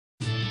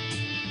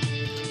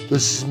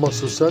This is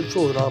Muscle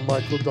Central and I'm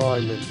Michael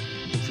Diamond.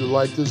 If you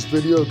like this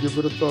video, give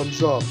it a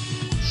thumbs up.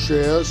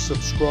 Share,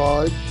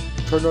 subscribe,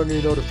 turn on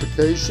your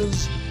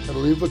notifications, and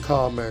leave a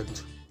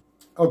comment.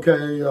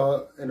 Okay,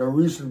 in a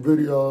recent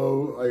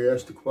video, I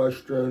asked the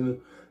question,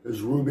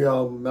 is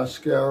Rubiel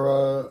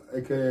Mosquera,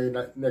 aka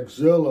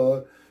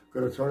Neckzilla,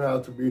 going to turn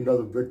out to be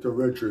another Victor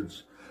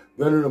Richards?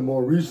 Then in a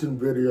more recent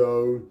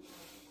video,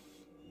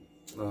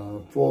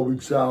 4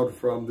 weeks out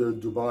from the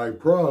Dubai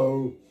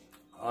Pro,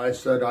 I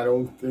said I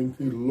don't think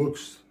he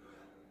looks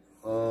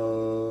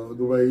the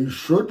way he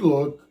should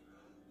look,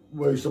 the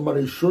way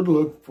somebody should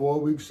look 4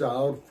 weeks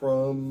out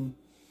from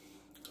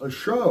a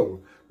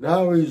show.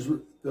 Now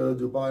the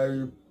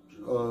Dubai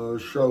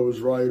show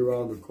is right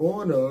around the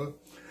corner,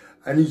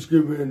 and he's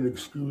giving an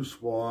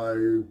excuse why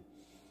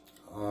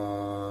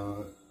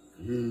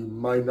he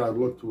might not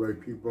look the way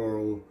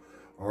people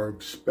are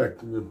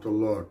expecting him to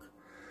look.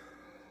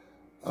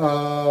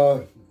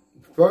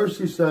 First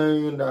he's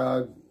saying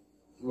that,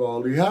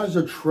 well, he has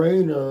a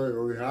trainer,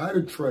 or he had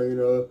a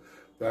trainer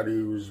that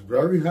he was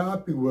very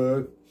happy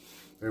with.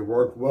 They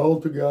worked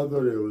well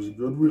together. There was a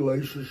good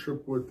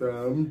relationship with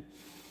them.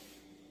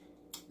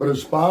 But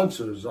his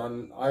sponsors, I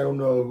don't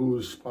know who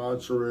his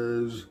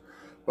sponsor is,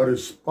 but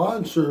his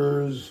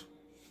sponsors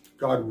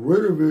got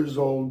rid of his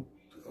old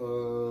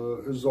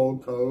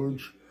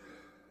coach,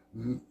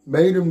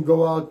 made him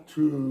go out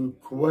to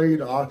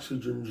Kuwait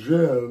Oxygen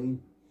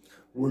Gym,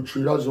 which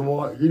he doesn't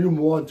want. He didn't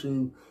want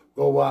to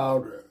go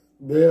out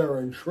there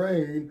and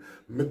train.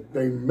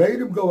 They made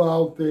him go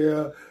out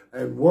there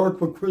and work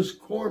with Chris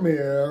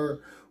Cormier,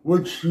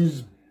 which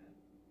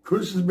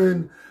Chris has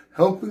been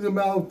helping him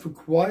out for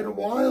quite a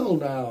while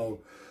now.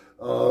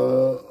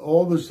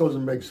 All this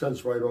doesn't make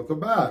sense right off the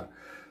bat.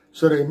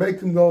 So they make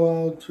him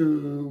go out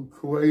to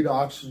Kuwait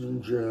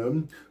Oxygen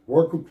Gym,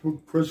 work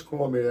with Chris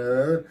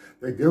Cormier.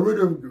 They get rid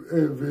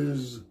of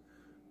his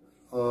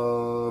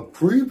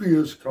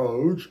previous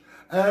coach,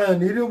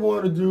 and he didn't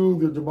want to do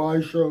the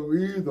Dubai show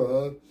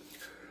either.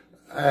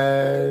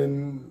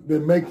 And they're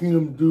making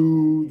him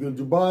do the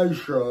Dubai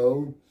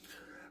show,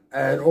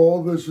 and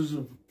all this is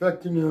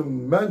affecting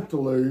him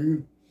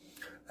mentally,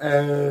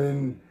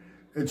 and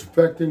it's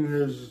affecting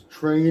his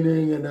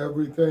training and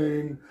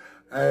everything,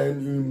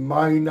 and he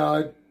might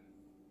not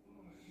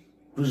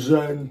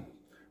present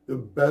the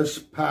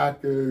best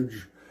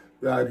package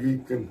that he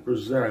can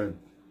present.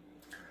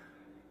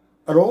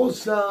 It all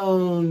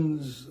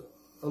sounds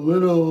a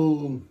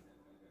little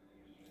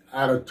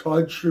out of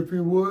touch, if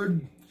you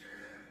would.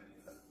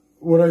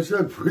 What I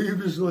said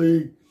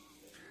previously,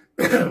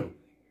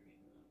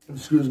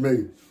 excuse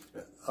me,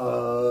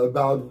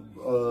 about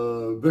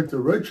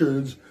Victor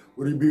Richards,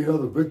 would he be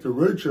another Victor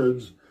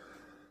Richards?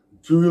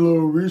 Do your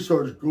little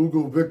research,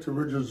 Google Victor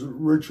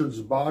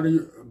Richards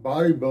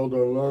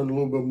bodybuilder, and learn a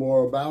little bit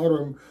more about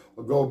him,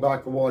 or go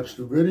back and watch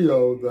the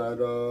video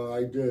that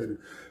I did.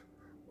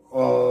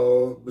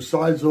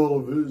 Besides all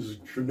of his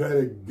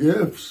genetic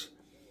gifts,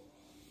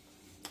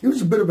 he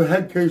was a bit of a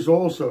head case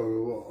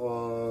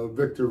also,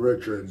 Victor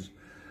Richards.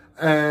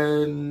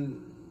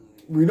 And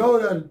we know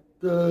that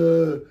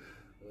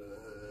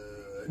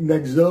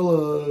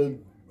Neckzilla,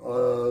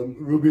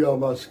 Rubiel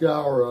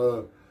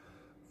Mosquera,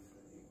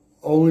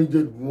 only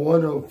did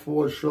 1 of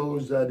 4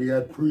 shows that he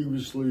had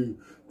previously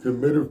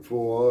committed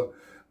for.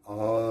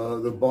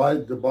 The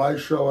Dubai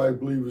show, I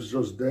believe, is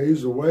just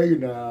days away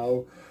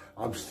now.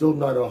 I'm still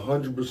not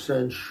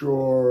 100%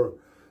 sure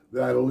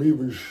that he'll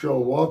even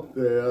show up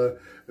there.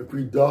 If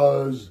he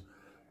does,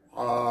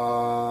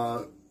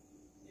 my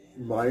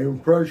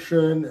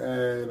impression,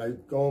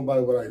 and going by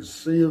what I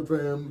see of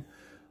him,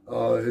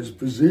 his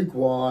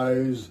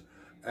physique-wise,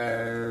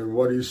 and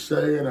what he's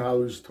saying,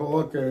 how he's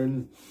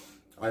talking,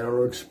 I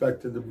don't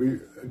expect him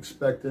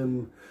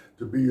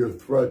to be a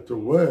threat to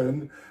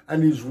win.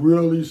 And he's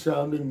really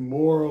sounding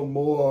more and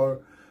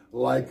more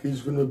like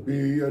he's going to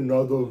be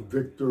another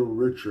Victor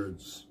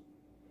Richards.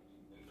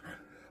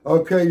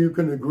 Okay, you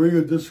can agree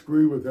or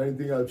disagree with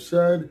anything I've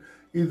said.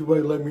 Either way,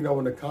 let me know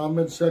in the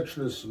comment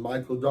section. This is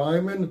Michael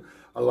Diamond.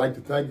 I'd like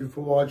to thank you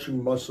for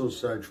watching Muscle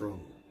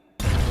Central.